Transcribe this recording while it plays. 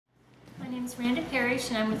is Randa Parrish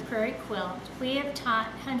and I'm with Prairie Quilt. We have taught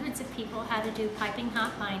hundreds of people how to do piping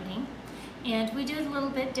hot binding, and we do it a little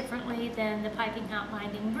bit differently than the piping hot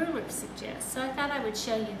binding ruler suggests. So I thought I would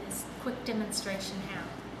show you this quick demonstration how.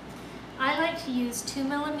 I like to use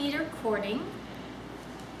 2mm cording,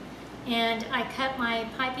 and I cut my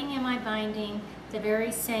piping and my binding the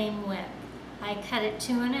very same width. I cut it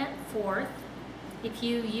 2 1/4. If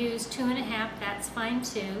you use 2 1/2, that's fine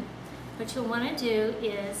too. What you'll want to do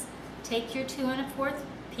is take your 2 1/4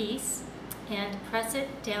 piece and press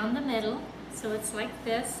it down the middle so it's like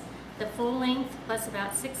this, the full length plus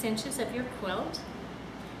about 6 inches of your quilt.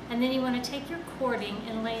 And then you want to take your cording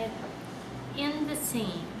and lay it in the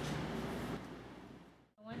seam.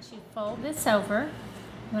 Once you fold this over,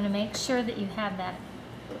 you want to make sure that you have that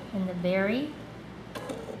in the very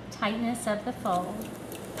tightness of the fold.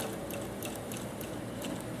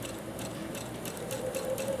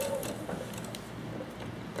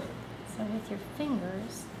 So with your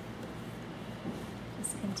fingers,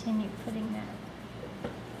 just continue putting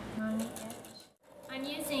that on the edge. I'm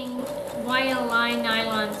using YLI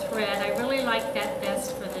nylon thread. I really like that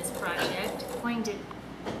best for this project. I'm going to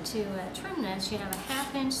trim this. You have a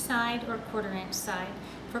 1/2 inch side or 1/4 inch side.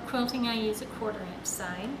 For quilting, I use a 1/4 inch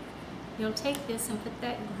side. You'll take this and put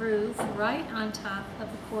that groove right on top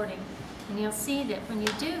of the cording. And you'll see that when you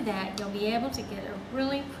do that, you'll be able to get a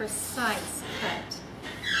really precise cut.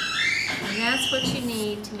 And that's what you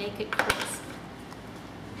need to make it crisp.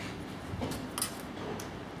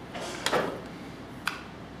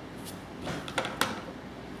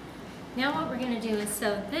 Now what we're going to do is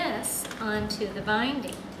sew this onto the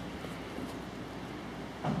binding.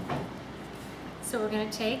 So we're going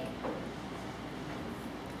to take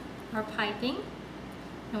our piping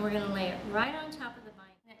and we're going to lay it right on top of the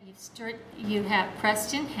binding that you have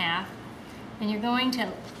pressed in half, and you're going to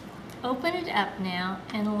open it up now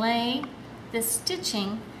and lay the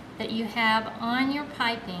stitching that you have on your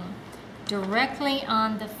piping directly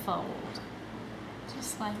on the fold,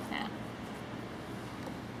 just like that.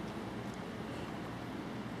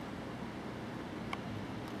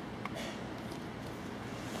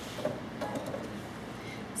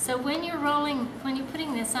 So when you're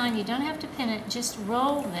putting this on, you don't have to pin it, just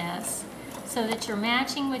roll this so that you're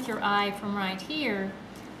matching with your eye from right here,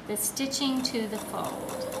 the stitching to the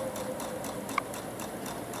fold.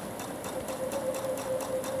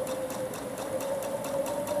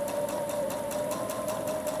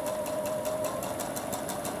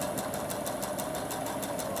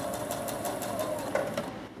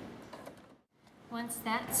 Once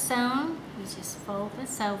that's sewn, you just fold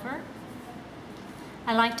this over.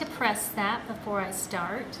 I like to press that before I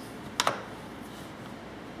start.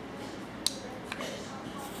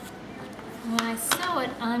 When I sew it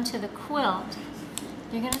onto the quilt,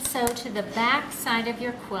 you're going to sew to the back side of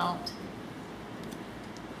your quilt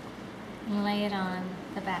and lay it on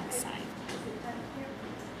the back side.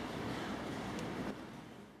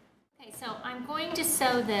 Okay, so I'm going to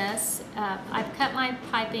sew this. I've cut my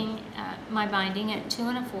piping, my binding at 2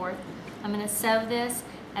 1/4. I'm going to sew this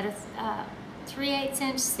at a 3/8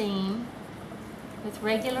 inch seam with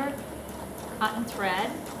regular cotton thread.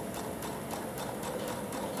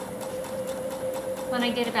 When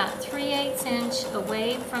I get about 3/8 inch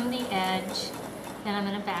away from the edge, then I'm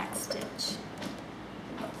going to back stitch.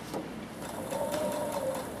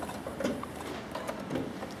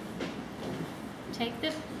 Take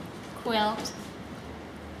the quilt,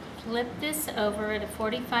 flip this over at a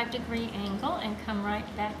 45-degree angle and come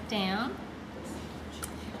right back down.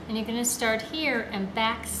 And you're going to start here and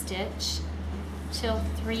back stitch till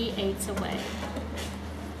 3/8 away.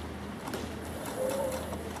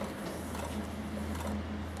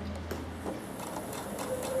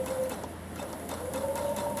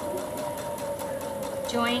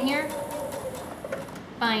 Join your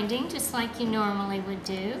binding just like you normally would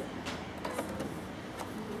do.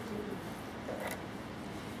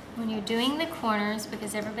 When you're doing the corners,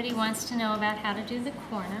 because everybody wants to know about how to do the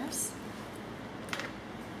corners,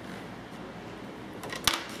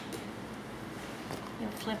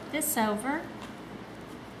 you'll flip this over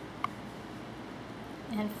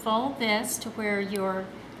and fold this to where your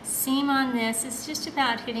seam on this is just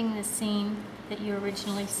about hitting the seam that you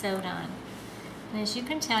originally sewed on. And as you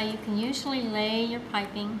can tell, you can usually lay your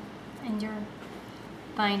piping and your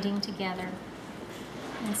binding together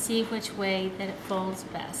and see which way that it folds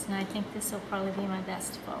best. And I think this will probably be my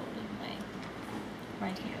best folded way,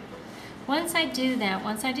 right here. Once I do that,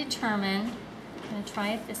 once I determine, I'm going to try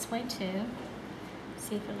it this way too,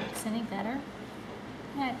 see if it looks any better.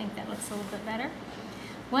 Yeah, I think that looks a little bit better.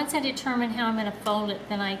 Once I determine how I'm going to fold it,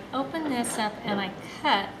 then I open this up and I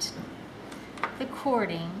cut the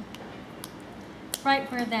cording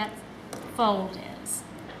right where that fold is.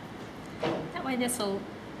 That way this will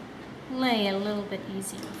lay a little bit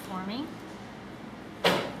easier for me.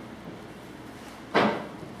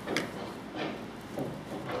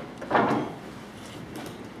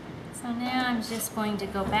 So now I'm just going to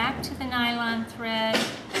go back to the nylon thread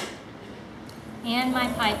and my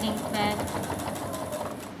piping thread.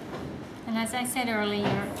 And as I said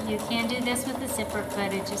earlier, you can do this with the zipper,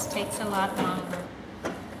 but it just takes a lot longer,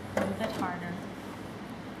 a little bit harder.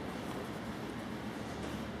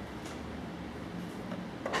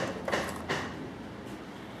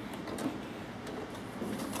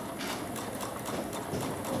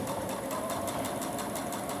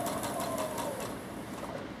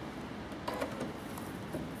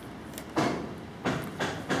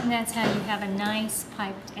 And that's how you have a nice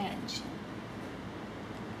piped edge.